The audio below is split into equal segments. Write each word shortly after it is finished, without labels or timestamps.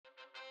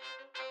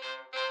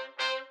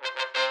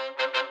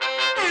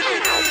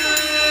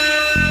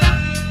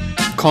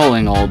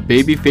calling all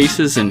baby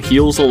faces and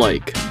heels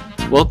alike.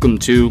 Welcome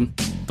to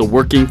the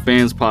Working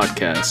Fans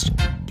Podcast,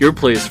 your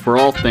place for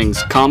all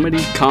things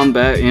comedy,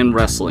 combat, and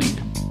wrestling.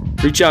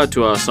 Reach out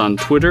to us on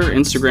Twitter,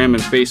 Instagram,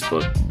 and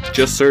Facebook.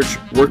 Just search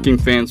Working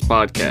Fans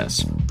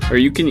Podcast, or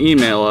you can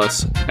email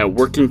us at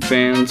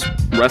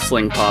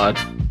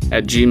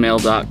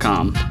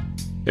workingfanswrestlingpod@gmail.com.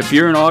 If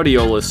you're an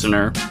audio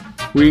listener,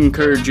 we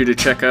encourage you to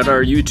check out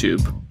our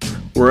YouTube.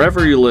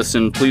 Wherever you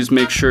listen, please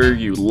make sure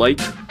you like,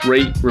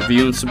 rate,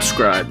 review, and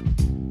subscribe.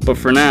 But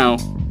for now,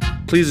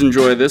 please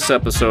enjoy this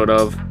episode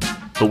of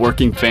the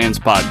Working Fans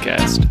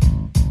Podcast.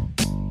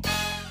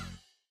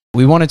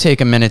 We want to take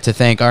a minute to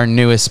thank our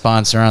newest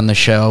sponsor on the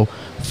show,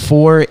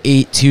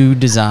 482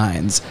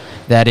 Designs.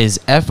 That is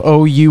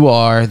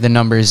FOUR, the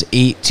numbers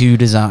 82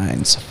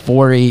 Designs,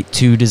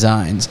 482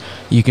 Designs.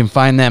 You can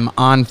find them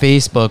on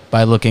Facebook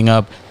by looking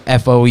up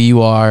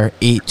FOUR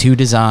 82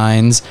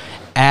 Designs,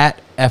 at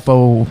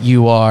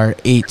FOUR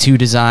 82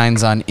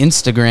 Designs on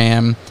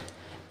Instagram.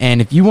 And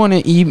if you want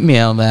to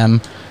email them,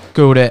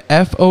 go to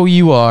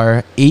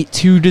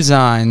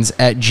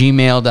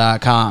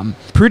FOUR82designs@gmail.com.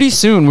 Pretty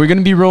soon, we're going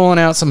to be rolling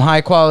out some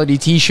high-quality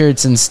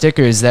t-shirts and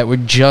stickers that were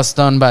just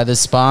done by the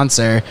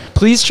sponsor.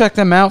 Please check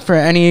them out for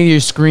any of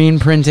your screen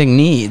printing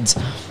needs.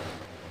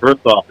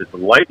 First off, it's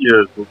light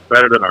years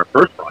better than our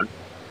first one.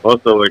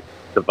 Also, like,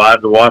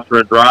 survive the washer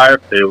and dryer.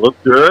 They look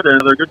good,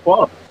 and they're good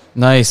quality.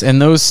 Nice. And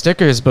those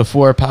stickers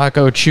before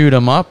Paco chewed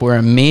them up were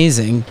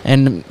amazing.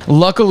 And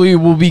luckily,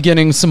 we'll be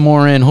getting some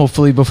more in,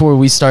 hopefully, before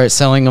we start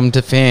selling them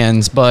to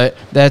fans. But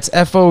that's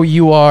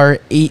FOUR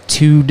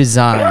 82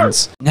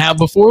 Designs. Now,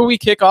 before we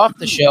kick off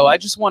the show, I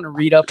just want to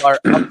read up our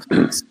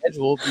upcoming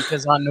schedule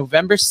because on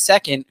November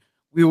 2nd,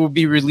 we will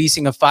be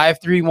releasing a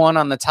 531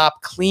 on the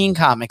top clean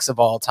comics of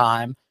all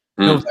time.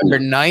 November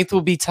 9th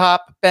will be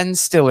top Ben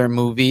Stiller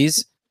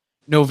movies.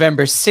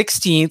 November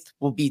 16th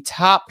will be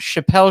top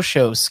Chappelle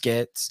Show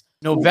skits.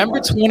 November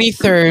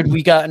 23rd,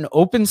 we got an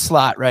open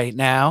slot right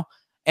now,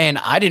 and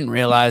I didn't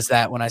realize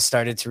that when I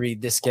started to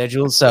read this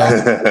schedule, so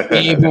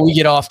maybe when we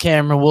get off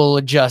camera, we'll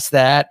adjust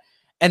that.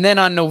 And then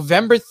on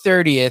November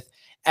 30th,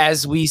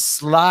 as we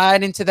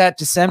slide into that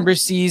December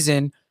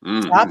season,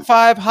 top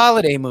 5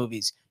 holiday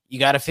movies. You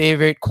got a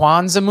favorite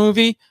Kwanzaa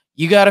movie?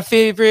 You got a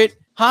favorite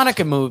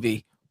Hanukkah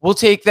movie? We'll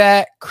take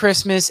that,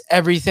 Christmas,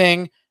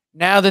 everything.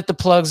 Now that the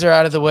plugs are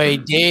out of the way,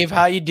 Dave,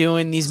 how you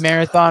doing? These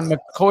marathon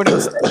recording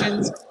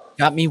sessions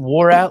got me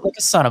wore out like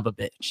a son of a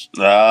bitch.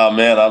 Oh,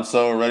 man, I'm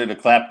so ready to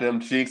clap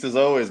them cheeks as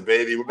always,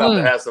 baby. We're about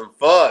to have some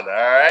fun, all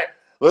right?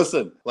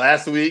 Listen,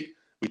 last week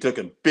we took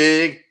a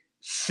big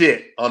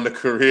shit on the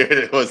career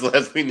that was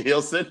Leslie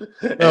Nielsen,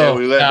 and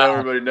we let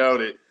everybody know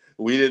that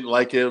we didn't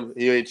like him.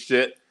 He ain't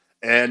shit.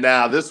 And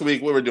now this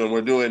week, what we're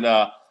doing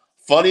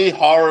funny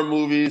horror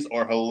movies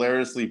or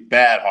hilariously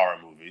bad horror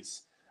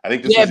movies. I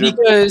think this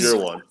is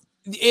your one.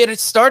 It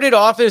started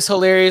off as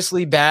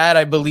hilariously bad,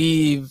 I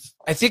believe.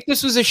 I think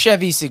this was a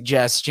Chevy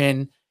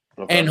suggestion,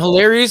 and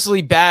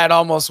hilariously bad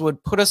almost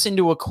would put us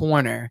into a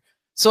corner.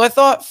 So I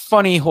thought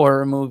funny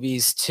horror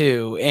movies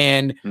too,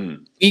 and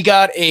we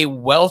got a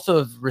wealth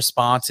of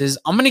responses.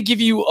 I'm going to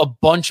give you a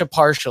bunch of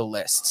partial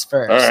lists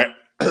first. All right.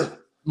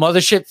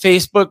 Mothership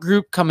Facebook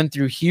group coming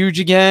through huge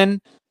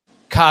again.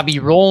 Cobby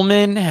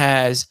Rollman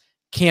has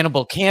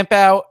Cannibal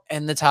Campout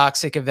and The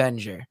Toxic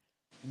Avenger.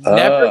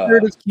 Never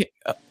heard of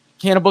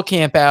Cannibal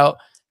Campout.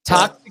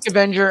 Toxic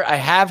Avenger I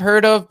have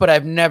heard of, but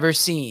I've never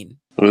seen.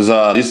 It was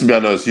used to be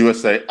on those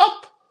USA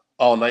Up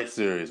All Night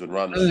series with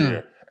Ron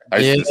Shear. I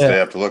used to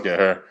stay up to look at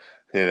her.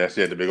 Yeah,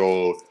 she had the big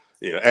old,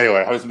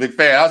 anyway, I was a big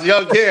fan. I was a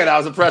young kid. I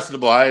was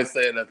impressionable. I ain't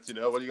saying that, what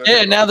are you going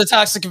to do? Now the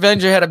Toxic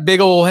Avenger had a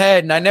big old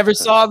head, and I never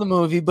saw the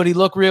movie, but he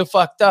looked real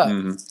fucked up.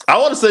 I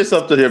want to say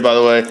something here, by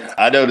the way.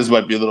 I know this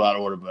might be a little out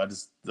of order, but I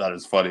just thought it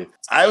was funny.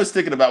 I was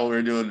thinking about when we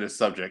were doing this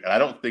subject, and I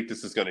don't think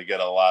this is going to get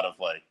a lot of,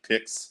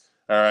 picks,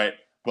 all right?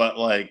 But,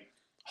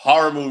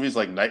 horror movies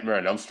like Nightmare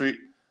on Elm Street,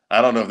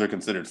 I don't know if they're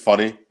considered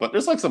funny, but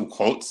there's, some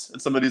quotes in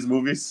some of these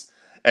movies.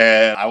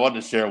 And I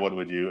wanted to share one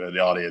with you and the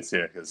audience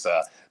here because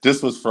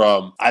this was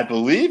from, I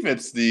believe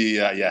it's the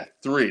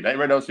 3,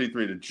 Nightmare on Elm Street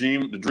 3, the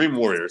Dream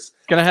Warriors.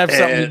 Gonna have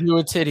something to do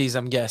with titties,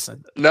 I'm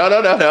guessing. No.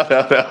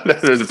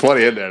 There's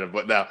plenty in there,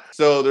 but now.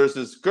 So there's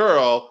this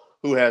girl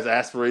who has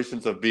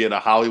aspirations of being a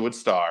Hollywood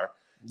star.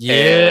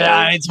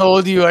 Yeah, I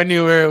told you I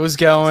knew where it was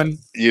going.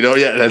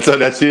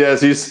 That she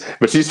has.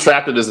 She's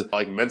trapped in this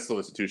mental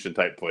institution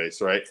type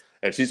place, right?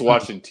 And she's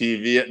watching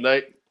TV at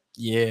night.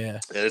 Yeah,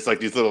 and it's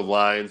these little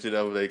lines,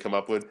 they come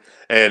up with.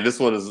 And this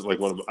one is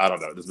one of them, I don't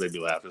know. This made me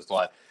laugh. This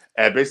line,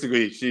 and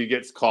basically she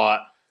gets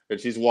caught, and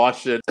she's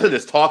watching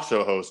this talk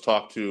show host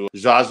talk to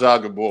Zsa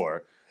Zsa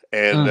Gabor,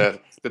 and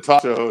the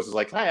talk show host is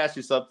like, "Can I ask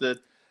you something?"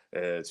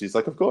 And she's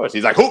like, "Of course."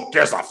 He's like, "Who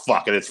gives a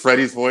fuck?" And it's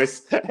Freddie's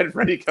voice, and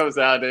Freddie comes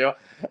out there,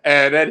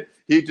 and then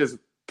he just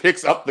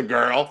picks up the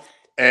girl,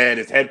 and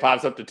his head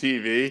pops up to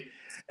TV,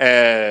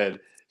 and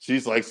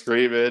she's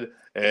screaming,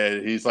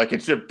 and he's like,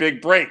 "It's your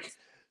big break."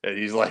 And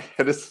he's like,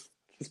 this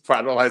part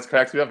of the lines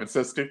cracks me up. It's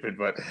so stupid,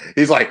 but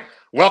he's like,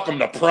 welcome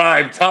to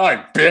prime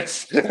time,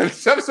 bitch, and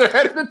shoves her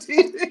head in the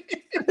TV.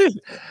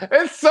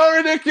 It's so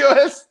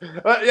ridiculous.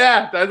 But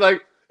yeah, that's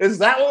like, is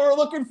that what we're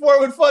looking for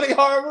with funny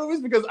horror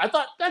movies? Because I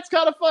thought that's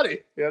kind of funny,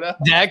 you know?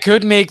 That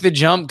could make the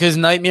jump because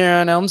Nightmare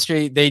on Elm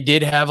Street, they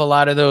did have a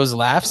lot of those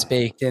laughs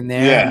baked in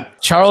there. Yeah.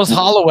 Charles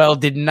Hollowell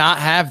did not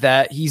have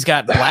that. He's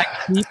got Black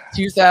Sheep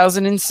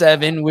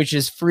 2007, which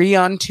is free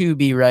on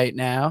Tubi right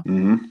now,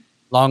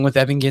 along with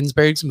Evan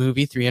Ginsberg's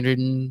movie,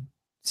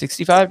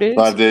 365 Days?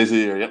 5 days a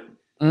year, yep.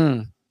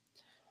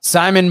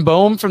 Simon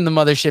Bohm from the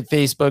Mothership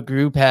Facebook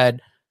group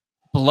had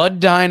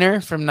Blood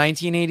Diner from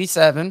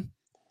 1987.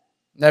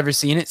 Never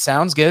seen it.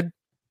 Sounds good.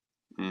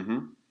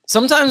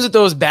 Sometimes with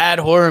those bad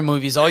horror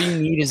movies, all you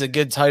need is a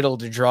good title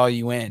to draw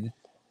you in.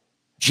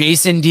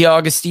 Jason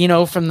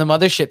DiAugustino from the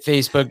Mothership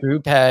Facebook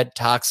group had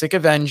Toxic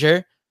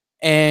Avenger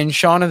and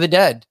Shaun of the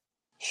Dead.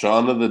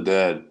 Shaun of the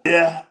Dead.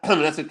 Yeah, I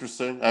mean, that's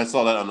interesting. I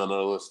saw that on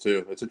another list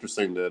too. It's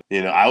interesting that,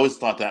 you know, I always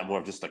thought that more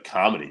of just a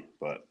comedy,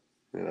 but,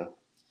 you know.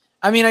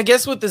 I mean, I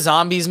guess with the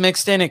zombies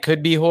mixed in, it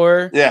could be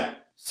horror. Yeah.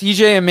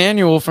 CJ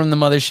Emanuel from the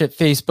Mothership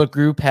Facebook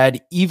group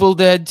had Evil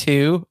Dead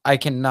 2. I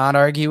cannot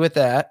argue with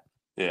that.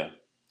 Yeah.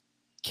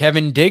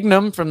 Kevin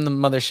Dignam from the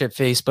Mothership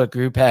Facebook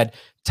group had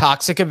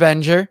Toxic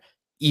Avenger,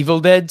 Evil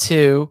Dead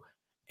 2,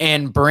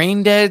 and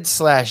Brain Dead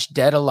 /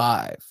 Dead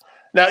Alive.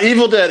 Now,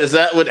 Evil Dead, is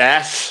that with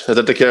Ash? Is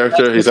that the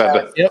character? He's got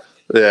the, yep.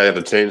 Yeah,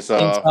 the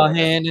chainsaw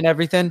hand and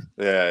everything.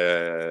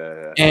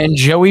 Yeah. And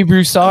Joey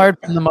Broussard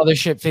from the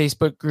Mothership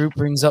Facebook group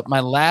brings up my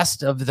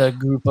last of the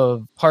group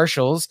of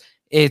partials.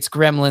 It's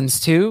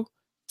Gremlins 2,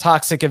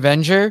 Toxic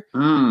Avenger,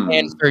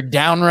 and for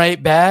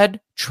downright bad,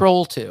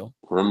 Troll 2.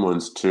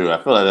 Gremlins 2.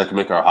 I feel like that could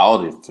make our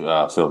holiday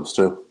films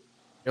too.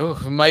 Oh,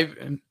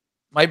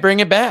 might bring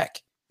it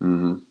back.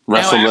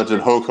 Wrestling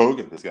legend Hulk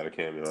Hogan has got a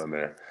cameo on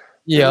there.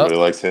 Yeah,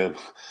 everybody likes him.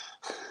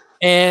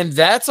 And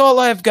that's all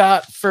I've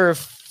got for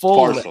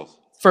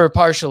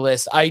partial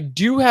list. I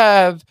do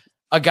have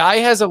a guy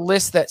has a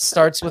list that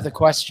starts with a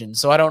question,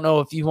 so I don't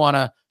know if you want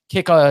to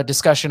kick a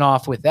discussion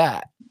off with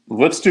that.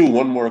 Let's do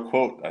one more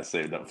quote I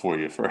saved up for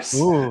you first.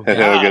 Ooh, and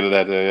then we'll get to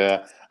that.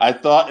 Yeah. I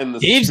thought in the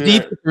Dave's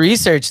deep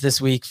research this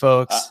week,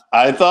 folks.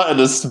 I thought in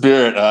the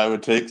spirit I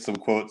would take some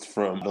quotes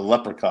from the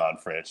Leprechaun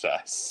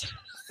franchise.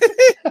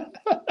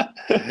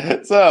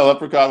 So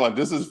Leprechaun 1.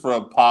 This is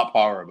from Pop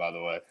Horror, by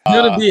the way.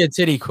 Gonna be a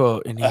titty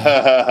quote in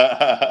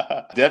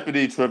here.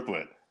 Deputy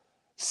Triplet.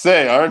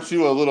 Say, aren't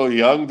you a little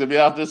young to be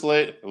out this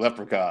late?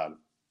 Leprechaun.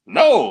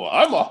 No,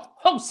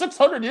 I'm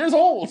 600 years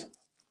old.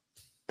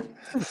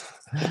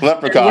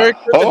 Leprechaun.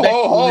 Ho,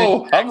 ho,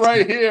 ho. I'm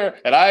right here,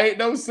 and I ain't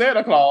no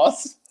Santa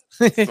Claus.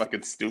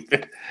 Fucking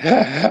stupid.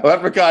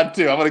 Leprechaun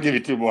 2. I'm going to give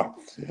you 2 more.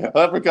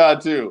 Leprechaun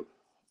 2.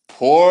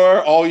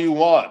 Pour all you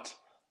want.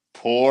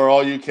 Pour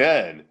all you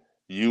can.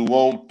 You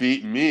won't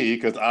beat me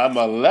because I'm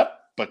a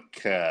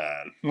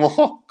leprechaun.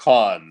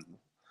 Con.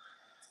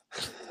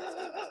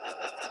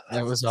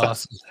 That was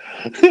awesome.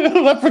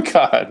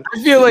 Leprechaun.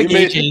 I feel like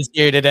AJ's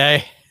here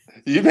today.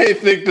 You may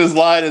think this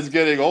line is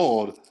getting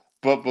old,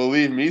 but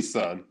believe me,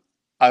 son,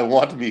 I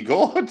want me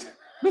gold.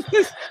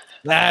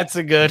 That's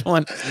a good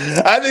one.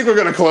 I think we're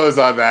going to close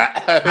on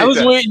that. I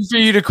was waiting for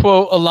you to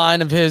quote a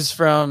line of his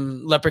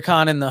from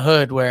Leprechaun in the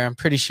Hood, where I'm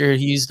pretty sure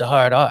he used a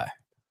hard R.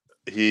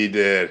 He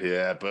did,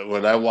 yeah. But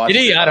when I watched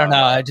it, I don't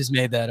know. I just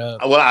made that up.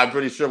 Well, I'm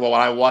pretty sure. Well,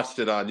 when I watched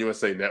it on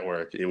USA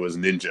Network, it was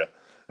Ninja.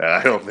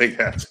 I don't think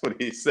that's what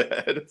he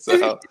said.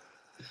 So,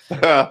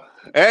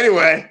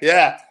 anyway,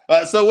 yeah.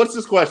 So, what's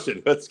this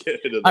question? Let's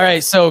get into that. All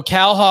right. So,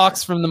 Cal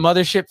Hawks from the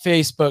Mothership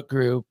Facebook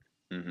group.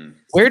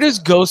 Where does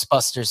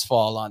Ghostbusters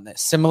fall on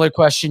this? Similar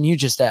question you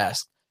just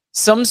asked.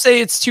 Some say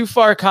it's too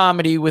far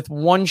comedy, with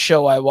one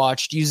show I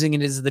watched using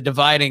it as the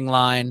dividing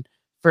line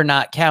for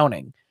not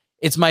counting.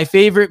 It's my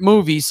favorite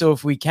movie, so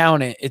if we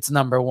count it, it's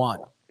number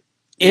 1.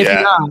 If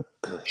not,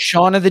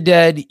 Shaun of the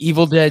Dead,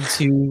 Evil Dead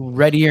 2,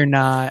 Ready or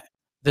Not,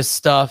 The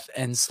Stuff,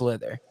 and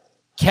Slither.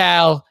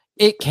 Cal,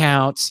 it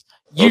counts.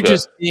 You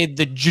just made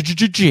the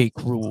Jake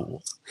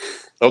rule.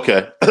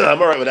 Okay.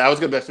 I'm all right with that. I was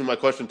going to ask you my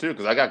question, too,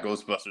 because I got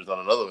Ghostbusters on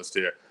another list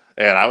here,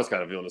 and I was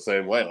kind of feeling the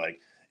same way. Like,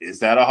 is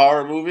that a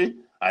horror movie?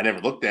 I never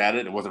looked at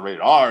it. It wasn't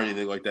rated R or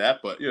anything like that,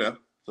 but, you know,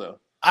 so.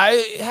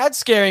 I had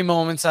scary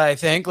moments, I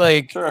think.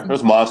 Like, sure,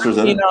 there's monsters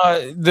in it. You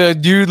know, the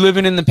dude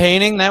living in the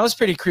painting, that was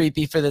pretty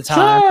creepy for the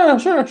time.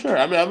 Sure.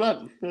 I mean, I'm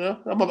not, you know,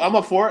 I'm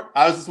up for it.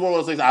 I was just one of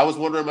those things. I was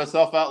wondering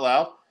myself out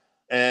loud.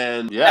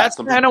 And yeah, that's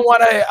kind of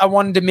what I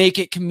wanted to make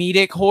it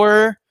comedic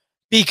horror,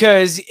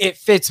 because it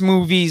fits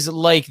movies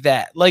like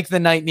that, like the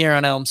Nightmare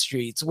on Elm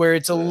Street, where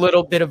it's a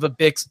little bit of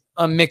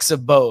a mix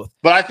of both.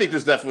 But I think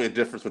there's definitely a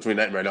difference between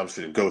Nightmare on Elm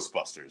Street and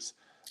Ghostbusters.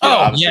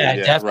 Yeah,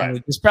 definitely.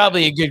 Right. There's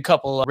probably a good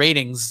couple of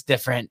ratings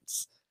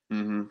difference.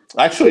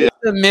 Actually, a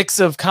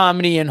mix of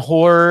comedy and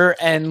horror,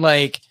 and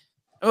like,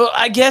 well,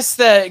 I guess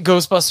that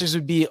Ghostbusters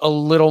would be a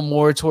little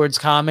more towards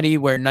comedy,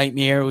 where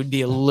Nightmare would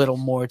be a little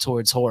more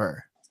towards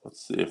horror.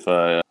 Let's see if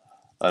I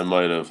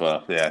might have.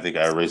 I think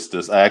I erased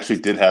this. I actually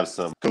did have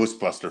some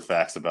Ghostbuster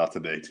facts about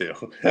today too.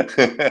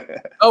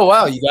 Oh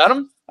wow, you got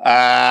them?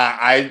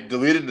 I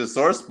deleted the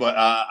source, but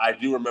I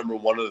do remember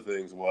one of the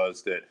things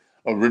was that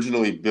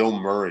originally Bill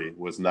Murray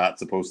was not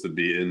supposed to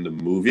be in the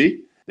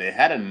movie. They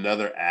had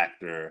another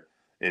actor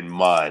in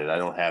mind, and I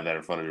don't have that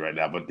in front of me right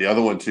now. But the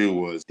other one too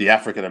was the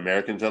African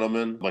American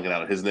gentleman. I'm blanking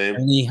out on his name.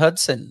 Ernie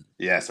Hudson.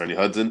 Yes, Ernie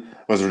Hudson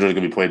was originally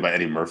going to be played by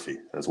Eddie Murphy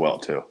as well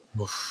too.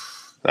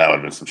 That would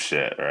have been some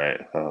shit, right?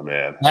 Oh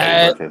man,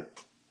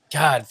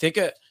 God,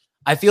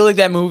 I feel like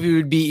that movie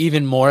would be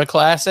even more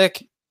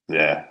classic.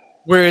 Yeah.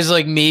 Whereas,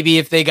 like, maybe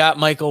if they got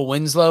Michael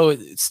Winslow,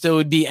 it still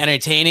would be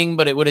entertaining,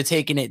 but it would have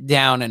taken it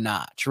down a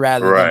notch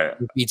rather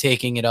than be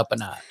taking it up a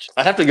notch.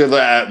 I have to go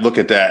look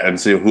at that and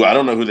see who. I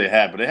don't know who they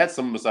had, but they had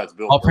someone besides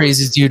Bill. All praise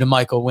is due to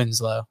Michael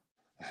Winslow.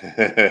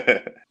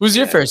 Who's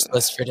your first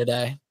list for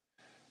today?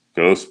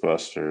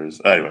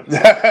 Ghostbusters. Anyway,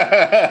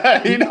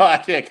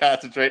 I can't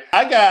concentrate.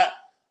 I got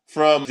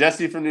from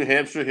Jesse from New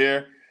Hampshire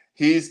here.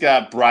 He's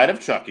got Bride of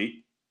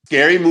Chucky,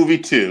 Scary Movie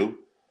 2,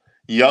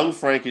 Young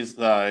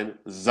Frankenstein,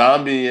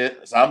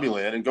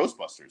 Zombieland, and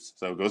Ghostbusters.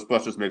 So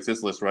Ghostbusters makes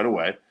this list right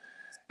away.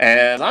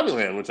 And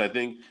Zombieland, which I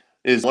think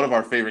is one of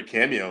our favorite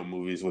cameo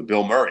movies with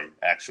Bill Murray,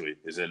 actually,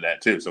 is in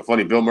that too. So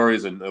funny, Bill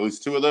Murray's in at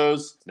least two of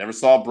those. Never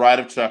saw Bride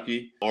of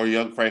Chucky or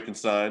Young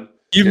Frankenstein.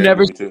 You've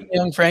never seen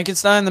Young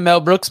Frankenstein, the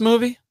Mel Brooks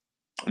movie?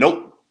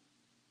 Nope.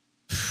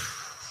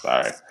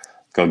 Sorry. It's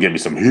going to give me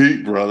some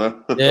heat, brother.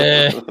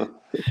 Yeah.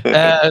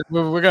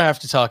 We're going to have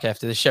to talk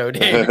after the show,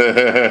 Dave.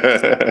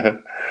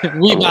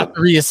 We about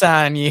to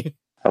reassign you.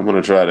 I'm going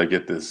to try to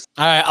get this.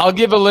 All right. I'll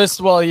give a list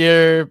while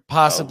you're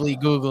possibly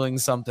Googling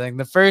something.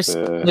 The first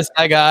list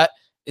I got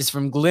is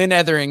from Glenn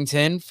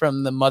Etherington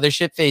from the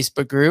Mothership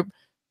Facebook group.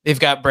 They've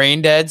got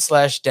Brain Dead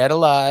 / Dead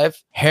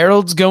Alive.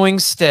 Harold's Going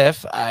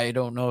Stiff. I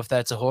don't know if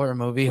that's a horror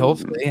movie.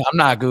 Hopefully. I'm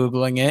not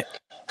Googling it.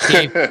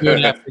 Dave, do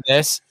it after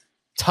this.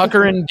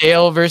 Tucker and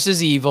Dale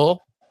versus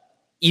Evil.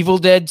 Evil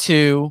Dead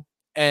 2.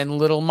 And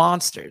Little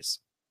Monsters.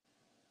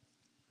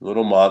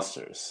 Little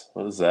Monsters.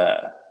 What is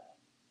that?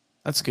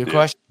 That's a good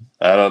question.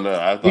 I don't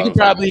know. You could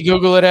probably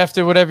Google it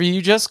after whatever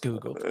you just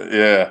Googled.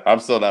 Yeah, I'm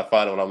still not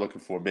finding what I'm looking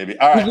for, baby.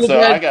 All right, so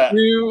I got.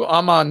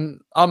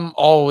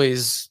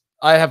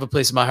 I have a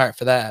place in my heart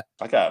for that.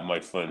 I got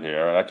Mike Flynn here.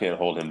 All right, I can't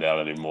hold him down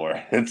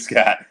anymore. It's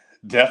got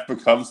Death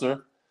Becomes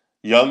Her,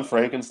 Young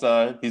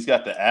Frankenstein. He's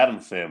got the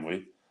Addams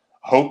Family,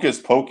 Hocus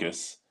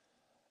Pocus,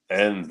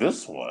 and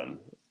this one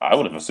I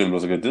would have assumed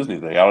was a good Disney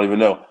thing. I don't even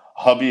know.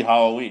 Hubie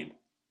Halloween,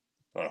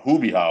 or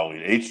Hubie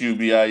Halloween.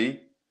 Hubie.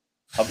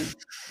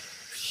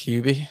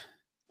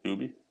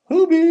 Hubie.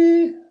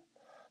 Hubie.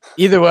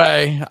 Either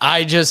way,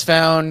 I just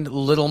found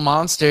Little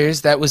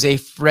Monsters. That was a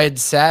Fred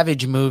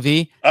Savage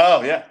movie.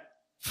 Oh, yeah.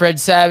 Fred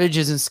Savage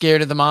isn't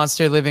scared of the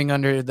monster living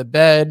under the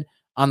bed.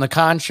 On the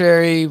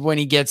contrary, when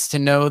he gets to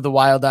know the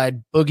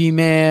wild-eyed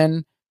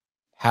boogeyman,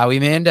 Howie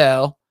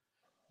Mandel,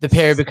 the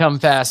pair become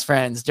fast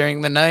friends.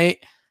 During the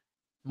night,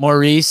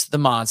 Maurice, the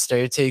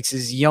monster, takes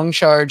his young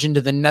charge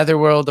into the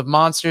netherworld of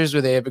monsters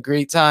where they have a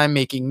great time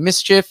making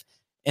mischief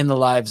in the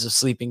lives of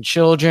sleeping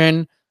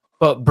children.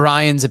 But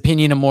Brian's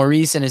opinion of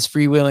Maurice and his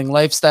freewheeling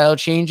lifestyle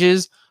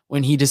changes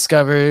when he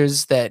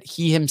discovers that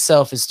he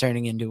himself is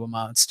turning into a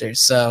monster.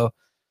 So,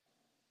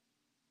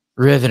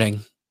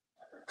 riveting.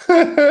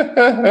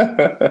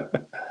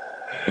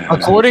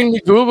 According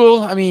to Google,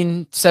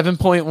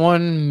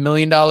 $7.1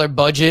 million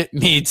budget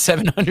made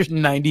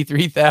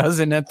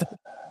 $793,000 at the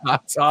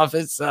box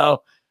office.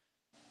 So,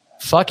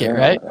 fuck it,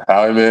 right?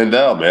 Howie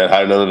Mandel, man.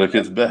 How none of the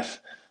kids bet.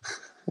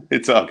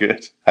 It's all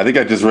good. I think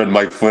I just read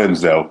Mike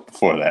Flynn's though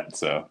before that.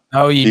 So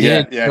you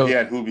did? Yeah, he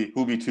had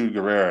Hubie Toot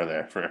Guerrero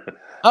there for.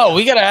 Oh,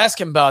 we gotta ask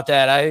him about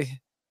that.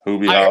 I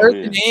heard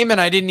the name and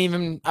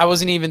I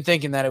wasn't even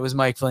thinking that it was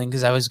Mike Flynn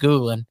because I was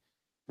Googling.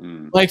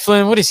 Mike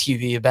Flynn, what is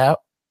Hubie about?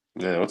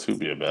 Yeah, what's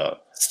Hubie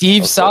about?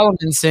 Steve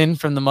Solomonson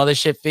from the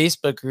Mothership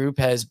Facebook group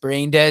has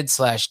Brain Dead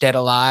 / Dead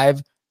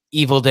Alive,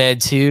 Evil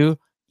Dead 2,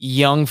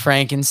 Young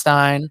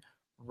Frankenstein,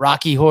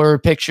 Rocky Horror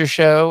Picture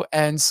Show,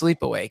 and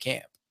Sleepaway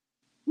Camp.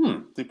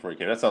 Sleepaway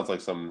Camp. That sounds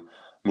like some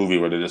movie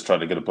where they just tried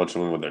to get a bunch of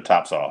women with their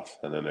tops off,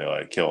 and then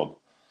they killed.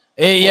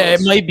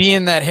 It might be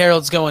in that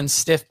Harold's Going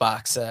Stiff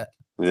box set.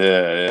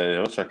 Yeah.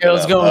 We'll check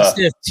Harold's that out. Going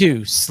Stiff 2,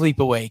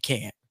 Sleepaway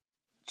Camp.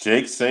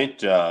 Jake St.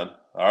 John,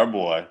 our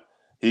boy,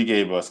 he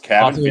gave us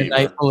Cabin Fever.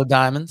 Night Full of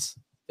Diamonds.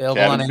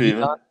 Available Cabin on Fever.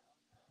 Amazon.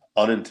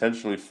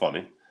 Unintentionally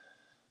Funny.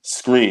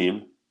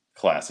 Scream,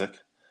 classic.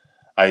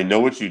 I Know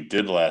What You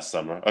Did Last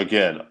Summer.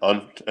 Again,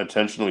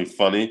 unintentionally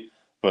funny,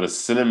 but a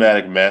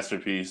cinematic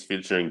masterpiece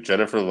featuring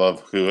Jennifer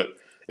Love Hewitt.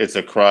 It's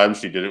a crime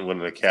she didn't win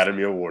an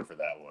Academy Award for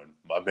that one.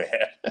 My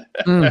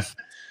man.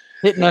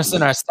 Hitting us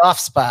in our soft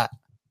spot.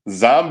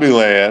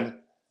 Zombieland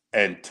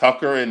and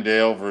Tucker and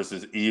Dale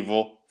versus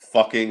Evil.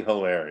 Fucking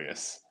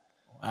hilarious.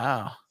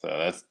 Wow.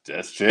 So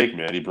that's Jake,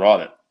 man. He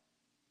brought it.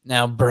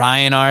 Now,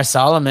 Brian R.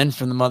 Solomon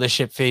from the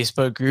Mothership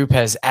Facebook group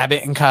has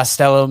Abbott and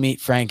Costello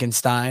Meet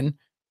Frankenstein,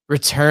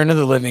 Return of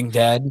the Living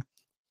Dead,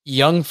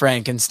 Young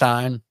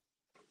Frankenstein,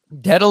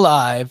 Dead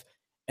Alive,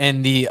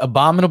 and the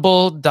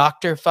Abominable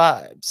Dr.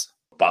 Phibes.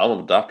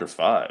 Abominable Dr.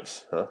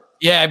 Phibes, huh?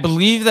 Yeah, I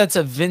believe that's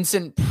a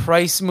Vincent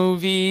Price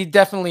movie.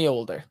 Definitely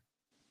older.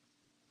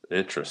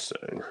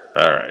 Interesting.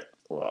 All right.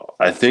 Well,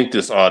 I think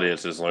this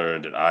audience has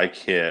learned that I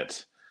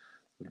can't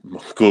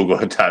Google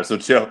in time. So,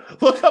 Joe,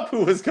 look up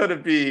who was going to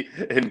be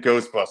in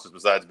Ghostbusters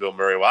besides Bill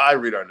Murray while I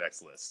read our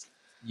next list.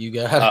 You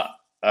got it.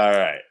 All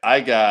right. I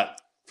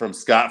got from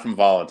Scott from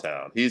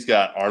Voluntown. He's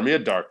got Army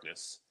of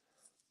Darkness,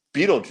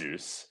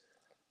 Beetlejuice,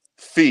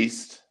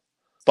 Feast,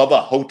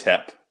 Bubba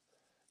Hotep,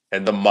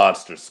 and The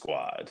Monster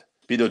Squad.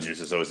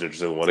 Beetlejuice is always an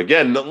interesting one.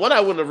 Again, one I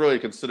wouldn't have really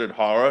considered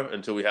horror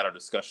until we had our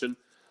discussion,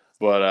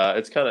 but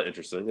it's kind of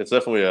interesting. It's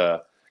definitely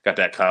got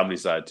that comedy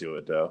side to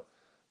it, though.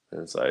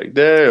 And it's like,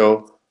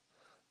 Deo,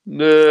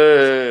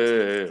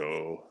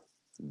 Deo,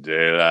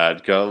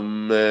 daylight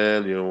come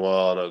and you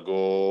want to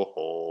go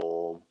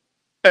home.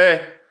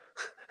 Hey,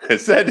 it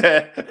said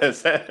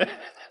that.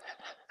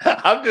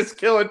 I'm just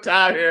killing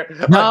time here.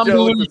 John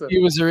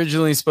Belushi was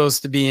originally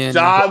supposed to be in.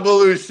 John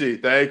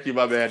Belushi. Thank you,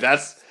 my man.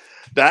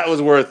 That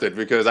was worth it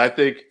because I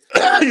think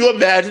you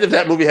imagine if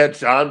that movie had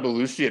John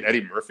Belushi and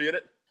Eddie Murphy in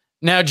it.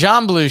 Now,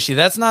 John Belushi,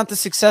 that's not the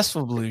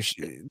successful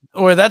Belushi,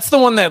 or that's the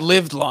one that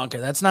lived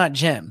longer. That's not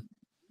Jim.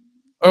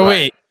 Or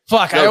wait,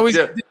 fuck! No, I always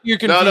Jim. you're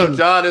confused. No,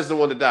 John is the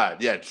one that died.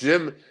 Yeah,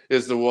 Jim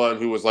is the one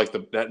who was like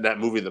that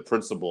movie, The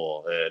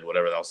Principal, and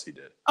whatever else he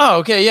did. Oh,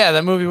 okay, yeah,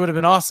 that movie would have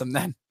been awesome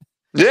then.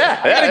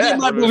 Yeah, I gotta get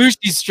my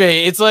Belushi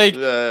straight. It's like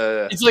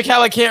it's like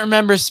how I can't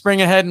remember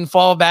spring ahead and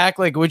fall back.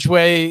 Like which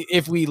way,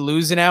 if we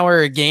lose an hour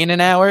or gain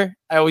an hour,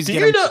 I always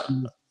get.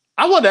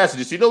 I wanted to ask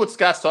you, do you know what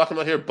Scott's talking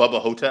about here?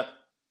 Bubba Hotep.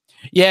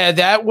 Yeah,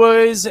 that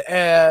was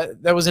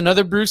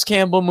another Bruce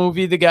Campbell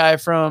movie. The guy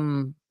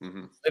from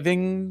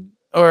Living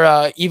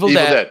or Evil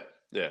Dead.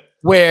 Yeah,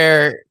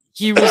 where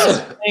he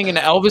was playing an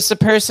Elvis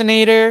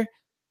impersonator,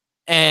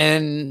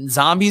 and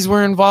zombies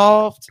were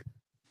involved.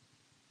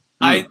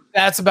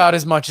 That's about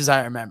as much as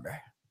I remember.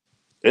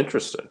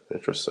 Interesting.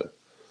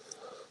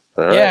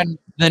 All right. Yeah,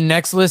 the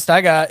next list I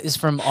got is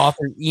from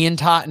author Ian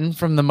Totten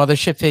from the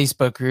Mothership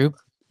Facebook group.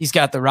 He's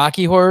got the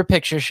Rocky Horror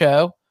Picture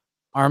Show,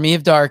 Army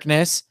of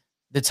Darkness,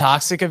 The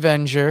Toxic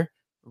Avenger,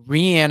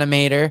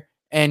 Reanimator,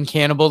 and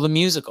Cannibal the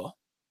Musical.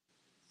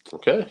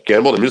 Okay,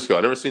 Cannibal the Musical.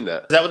 I've never seen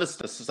that. Is that what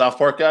the South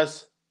Park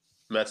guys?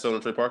 Matt Stone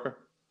and Trey Parker?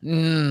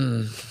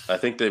 I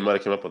think they might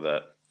have come up with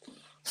that.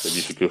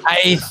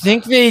 I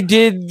think they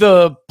did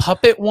the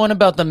puppet one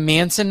about the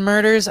Manson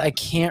murders. I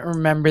can't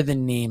remember the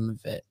name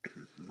of it.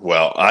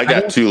 Well, I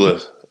got two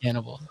lists.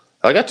 Cannibal.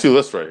 I got two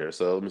lists right here.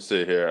 So let me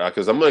see here.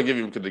 Because I'm going to give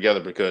them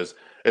together because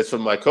it's from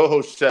my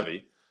co-host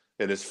Chevy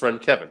and his friend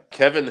Kevin.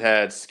 Kevin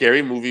had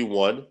Scary Movie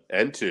 1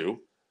 and 2,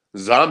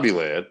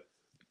 Zombieland,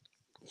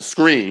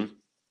 Scream,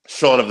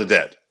 Shaun of the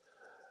Dead.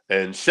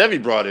 And Chevy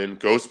brought in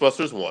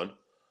Ghostbusters 1,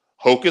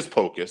 Hocus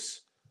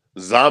Pocus,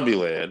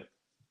 Zombieland,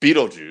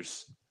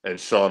 Beetlejuice, and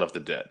Shaun of the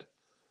Dead.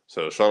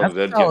 So Shaun of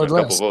the Dead getting a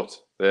couple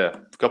votes. Yeah,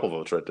 a couple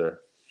votes right there.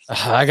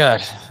 I got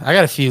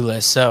a few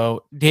lists.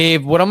 So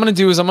Dave, what I'm gonna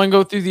do is I'm gonna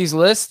go through these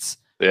lists.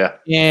 Yeah.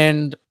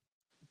 And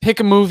pick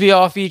a movie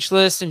off each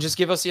list and just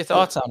give us your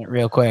thoughts on it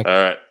real quick. All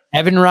right.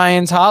 Evan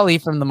Ryan's Holly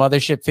from the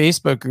Mothership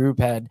Facebook group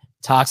had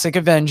Toxic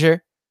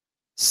Avenger,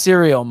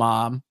 Serial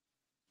Mom,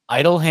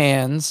 Idle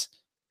Hands,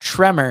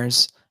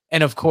 Tremors,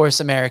 and of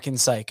course American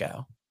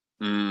Psycho.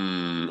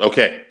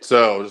 Okay,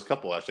 so there's a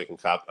couple actually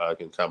I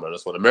can comment on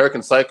this one.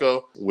 American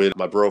Psycho with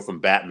my bro from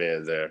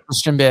Batman there.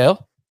 Christian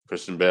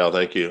Bale,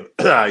 thank you.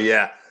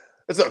 Yeah,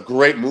 it's a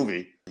great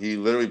movie. He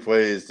literally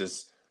plays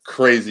this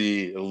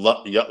crazy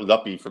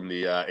yuppie from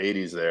the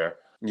 80s there.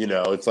 You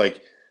know, it's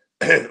like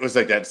it was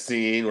like that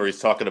scene where he's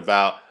talking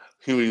about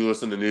Huey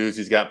Lewis in the news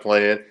he's got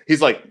playing.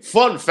 He's like,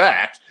 fun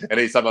fact. And then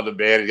he's talking about the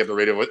band, he got the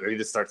radio, and he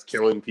just starts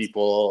killing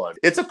people.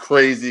 It's a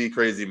crazy,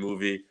 crazy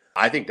movie.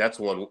 I think that's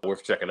one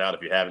worth checking out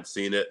if you haven't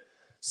seen it.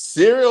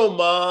 Serial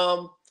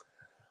Mom,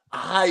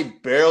 I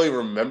barely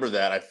remember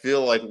that. I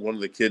feel like one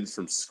of the kids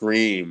from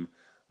Scream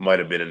might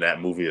have been in that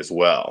movie as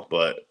well.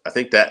 But I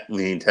think that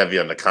leaned heavy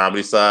on the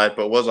comedy side,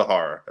 but was a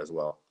horror as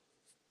well.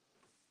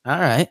 All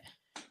right.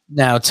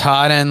 Now,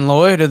 Todd and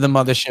Lloyd of the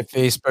Mothership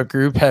Facebook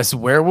group has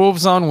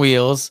Werewolves on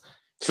Wheels,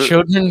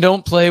 Children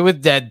Don't Play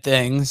with Dead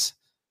Things,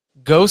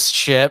 Ghost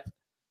Ship,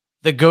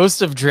 The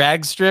Ghost of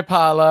Dragstrip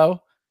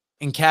Hollow,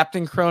 and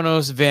Captain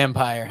Kronos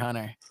Vampire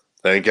Hunter.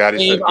 Thank God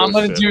he said Ghost I'm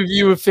going to do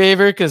you a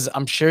favor because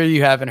I'm sure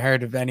you haven't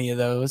heard of any of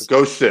those.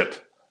 Ghost Ship.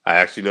 I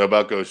actually know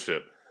about Ghost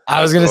Ship.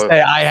 I was going to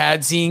say I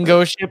had seen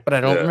Ghost Ship, but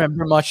I don't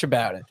remember much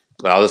about it.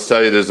 I'll just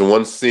tell you, there's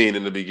one scene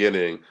in the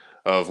beginning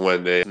of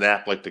when they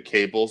snap like the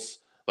cables,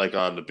 like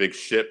on the big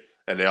ship,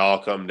 and they all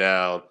come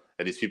down,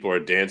 and these people are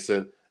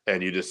dancing,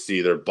 and you just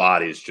see their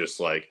bodies just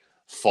like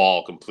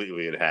fall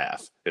completely in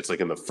half. It's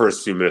like in the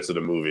first few minutes of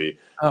the movie,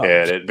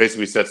 and it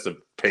basically sets the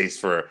pace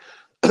for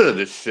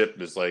this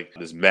ship is like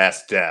this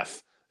mass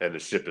death, and the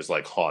ship is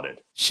like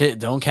haunted. Shit,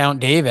 don't count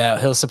Dave out.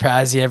 He'll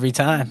surprise you every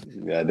time.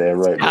 Goddamn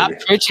right. Scott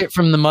Pritchett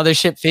from the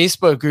Mothership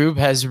Facebook group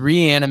has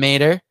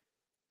Reanimator,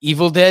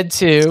 Evil Dead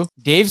 2,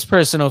 Dave's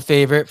personal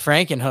favorite,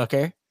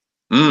 Frankenhooker,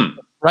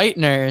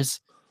 Frighteners,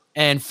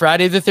 and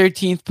Friday the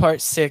 13th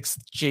Part 6,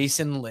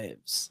 Jason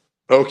Lives.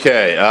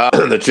 Okay,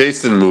 the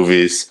Jason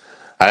movies.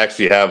 I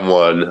actually have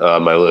one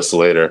on my list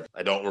later.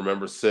 I don't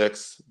remember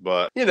 6,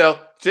 but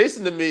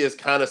Jason to me is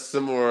kind of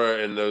similar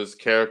in those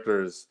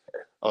characters,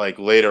 like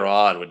later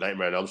on with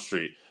Nightmare on Elm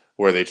Street,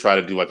 where they try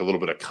to do like a little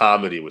bit of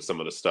comedy with some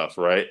of the stuff,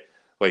 right?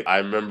 Like I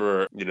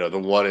remember, the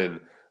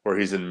one where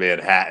he's in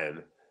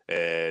Manhattan,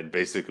 and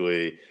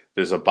basically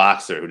there's a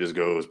boxer who just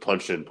goes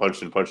punching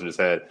his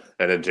head,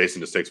 and then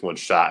Jason just takes one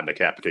shot and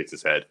decapitates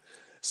his head.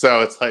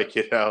 So it's like,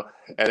 and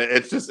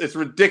it's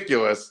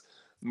ridiculous,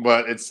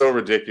 but it's so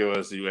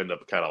ridiculous you end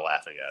up kind of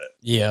laughing at it.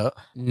 Yeah.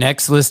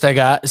 Next list I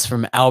got is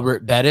from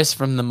Albert Bettis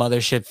from the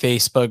Mothership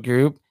Facebook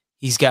group.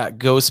 He's got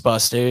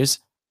Ghostbusters,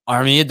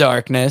 Army of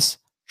Darkness,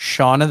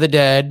 Shaun of the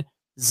Dead,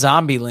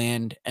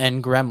 Zombieland,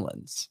 and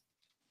Gremlins.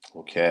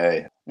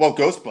 Okay. Well,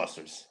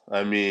 Ghostbusters.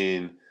 I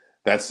mean,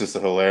 that's just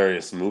a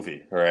hilarious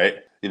movie, right?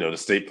 The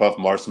Stay Puft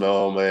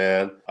Marshmallow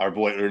Man, our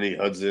boy Ernie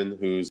Hudson,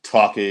 who's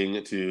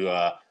talking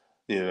to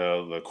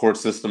the court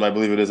system, I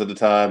believe it is at the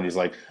time. And he's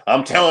like,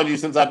 I'm telling you,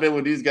 since I've been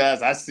with these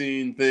guys, I've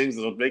seen things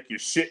that'll make your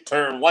shit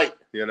turn white,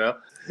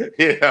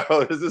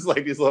 It's just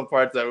like these little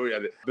parts that we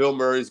had. Bill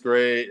Murray's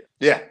great.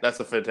 Yeah, that's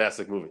a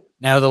fantastic movie.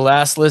 Now, the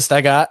last list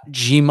I got,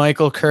 G.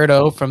 Michael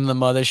Curto from the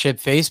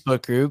Mothership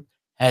Facebook group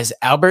has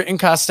Albert and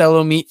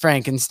Costello Meet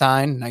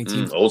Frankenstein,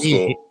 1948. Old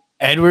school.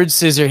 Edward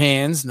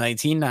Scissorhands,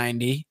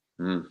 1990.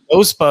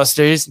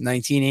 Ghostbusters,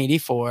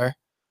 1984.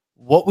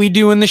 What We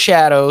Do in the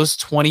Shadows,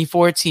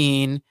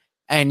 2014.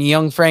 And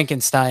Young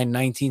Frankenstein,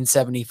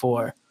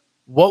 1974.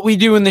 What We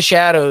Do in the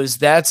Shadows,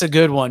 that's a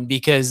good one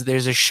because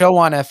there's a show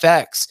on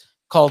FX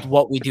called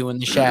What We Do in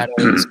the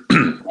Shadows.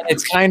 And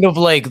it's kind of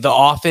like The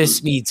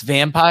Office meets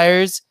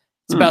vampires.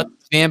 It's about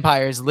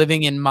vampires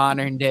living in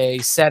modern day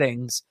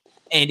settings,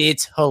 and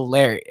it's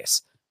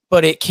hilarious.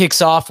 But it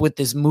kicks off with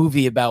this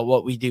movie about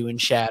what we do in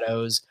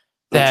shadows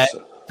that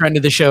friend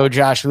of the show,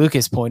 Josh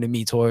Lucas, pointed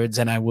me towards,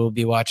 and I will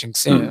be watching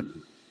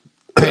soon.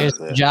 Prayers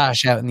to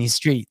Josh out in these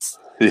streets.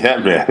 Yeah,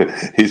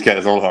 man. He's got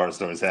his own horror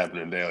stories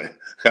happening daily.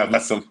 Now,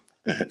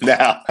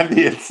 that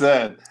being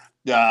said,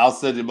 I'll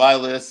send you my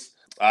list.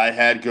 I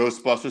had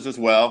Ghostbusters as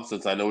well,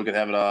 since I know we can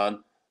have it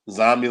on.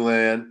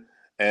 Zombieland.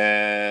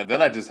 And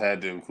then I just had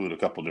to include a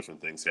couple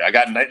different things here. I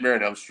got Nightmare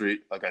on Elm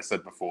Street, like I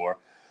said before,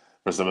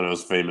 for some of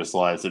those famous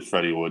lines that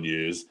Freddy would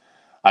use.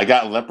 I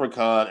got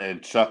Leprechaun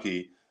and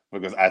Chucky,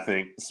 because I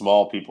think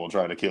small people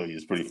trying to kill you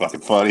is pretty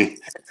fucking funny.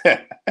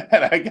 And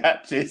I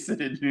got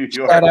Jason in New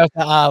York. Shout out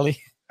to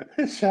Ollie.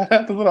 Shout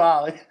out to little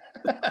Ollie.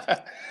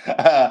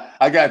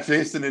 I got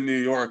Jason in New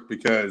York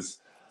because,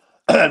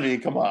 I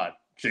mean, come on.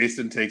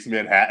 Jason Takes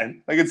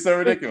Manhattan. Like, it's so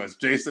ridiculous.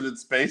 Jason in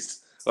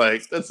Space.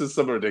 Like, that's just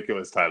some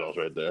ridiculous titles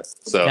right there.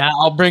 So now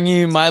I'll bring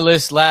you my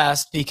list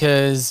last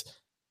because,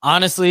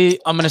 honestly,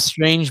 I'm going to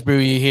strange brew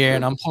you here,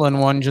 and I'm pulling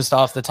one just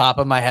off the top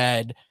of my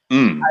head.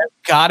 I've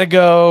got to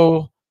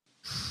go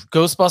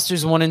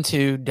Ghostbusters 1 and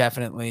 2,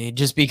 definitely,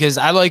 just because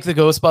I like the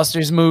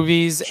Ghostbusters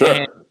movies.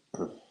 Sure.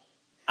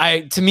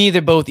 And to me,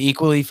 they're both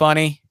equally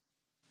funny.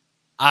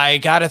 I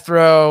got to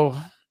throw,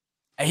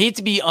 I hate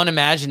to be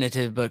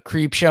unimaginative, but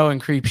Creepshow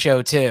and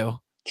Creepshow 2.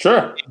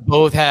 Sure. They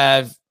both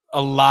have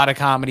a lot of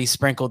comedy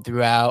sprinkled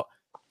throughout.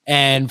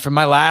 And for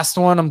my last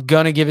one, I'm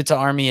going to give it to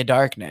Army of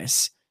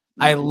Darkness.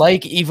 I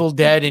like Evil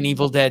Dead and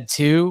Evil Dead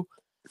 2.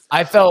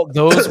 I felt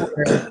those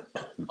were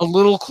a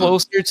little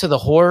closer to the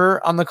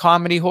horror on the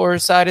comedy horror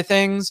side of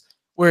things.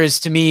 Whereas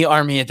to me,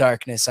 Army of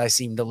Darkness, I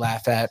seem to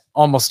laugh at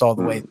almost all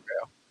the way through.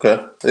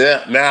 Okay.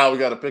 Yeah. Now we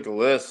got to pick a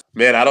list.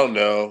 Man, I don't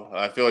know.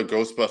 I feel like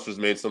Ghostbusters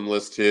made some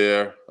list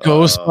here.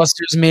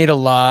 Ghostbusters made a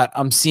lot.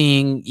 I'm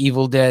seeing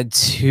Evil Dead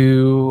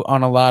 2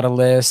 on a lot of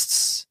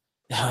lists.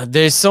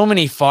 There's so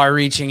many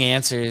far-reaching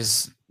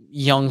answers.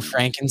 Young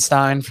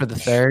Frankenstein for the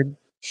third.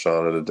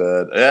 Shaun of the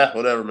Dead. Yeah,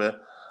 whatever, man.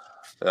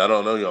 I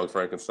don't know Young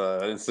Frankenstein.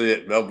 I didn't see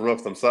it. Mel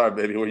Brooks, I'm sorry,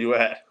 baby. Where you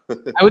at?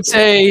 I would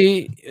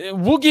say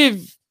we'll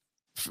give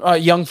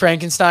Young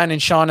Frankenstein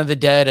and Shaun of the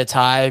Dead a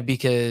tie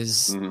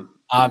because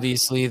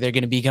obviously they're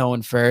going to be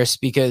going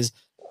first because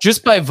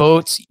just by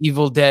votes,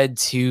 Evil Dead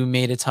 2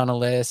 made a ton of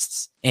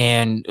lists.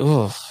 And,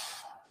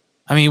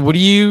 I mean, what do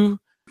you...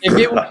 If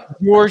it was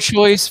your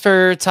choice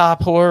for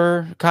top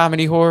horror,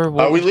 comedy horror,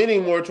 are we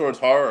leaning more towards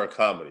horror or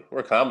comedy? We're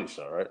a comedy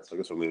show, right? So I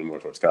guess we're leaning more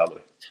towards comedy.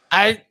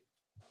 I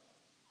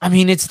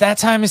mean, it's that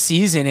time of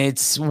season.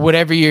 It's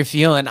whatever you're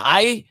feeling.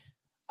 If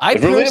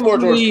you're leaning more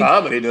towards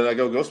comedy, then I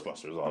go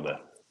Ghostbusters all day.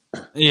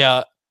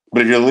 Yeah.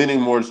 But if you're leaning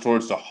more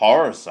towards the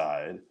horror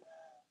side,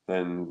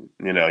 then,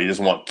 you just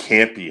want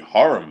campy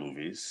horror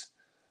movies.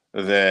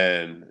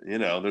 Then,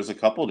 there's a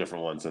couple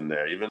different ones in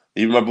there. Even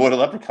my boy the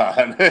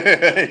Leprechaun,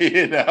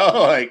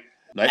 like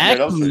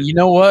Nightmare. Actually, you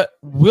know what?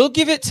 We'll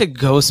give it to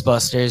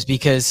Ghostbusters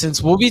because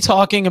since we'll be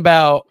talking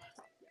about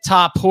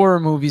top horror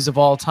movies of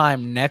all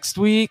time next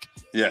week,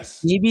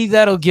 yes, maybe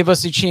that'll give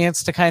us a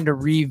chance to kind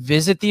of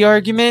revisit the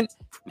argument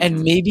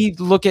and maybe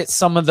look at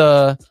some of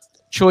the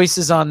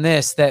choices on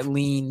this that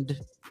leaned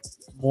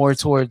more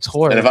towards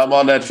horror. And if I'm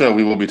on that show,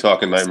 we will be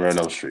talking Nightmare on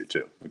Elm Street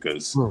too,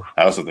 because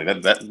I also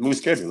think that movie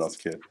scared me when I was a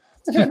kid.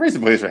 Raise the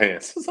blaze for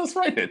hands. That's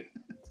right.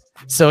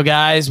 So,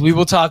 guys, we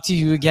will talk to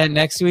you again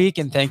next week,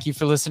 and thank you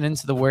for listening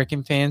to the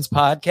Working Fans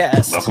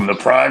Podcast. Welcome to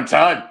prime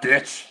time,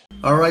 bitch.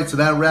 All right, so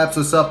that wraps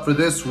us up for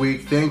this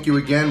week. Thank you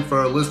again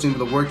for listening to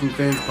the Working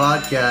Fans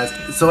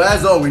Podcast. So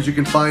as always, you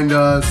can find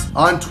us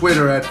on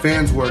Twitter at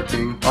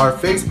FansWorking. Our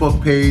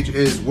Facebook page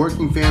is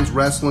Working Fans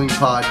Wrestling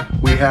Pod.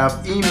 We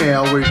have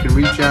email where you can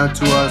reach out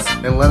to us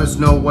and let us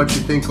know what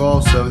you think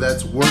also.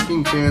 That's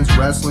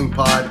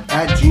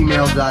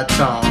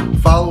workingfanswrestlingpod@gmail.com.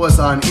 Follow us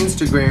on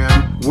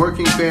Instagram,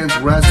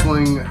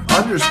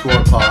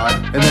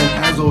 workingfanswrestling_pod. And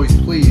then as always,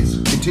 please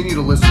continue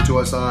to listen to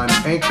us on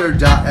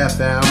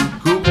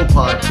Anchor.fm, Google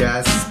Podcasts,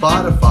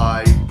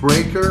 Spotify,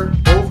 Breaker,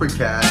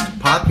 Overcast,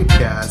 Pocket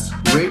Cast,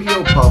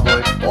 Radio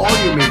Public, all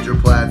your major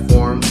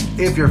platforms.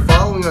 If you're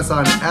following us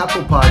on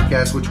Apple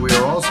Podcasts, which we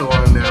are also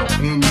on now,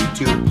 and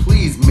YouTube,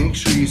 please make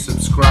sure you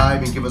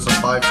subscribe and give us a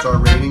 5-star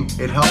rating.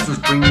 It helps us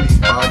bring you these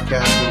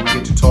podcasts where we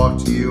get to talk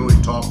to you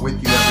and talk with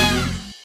you every week.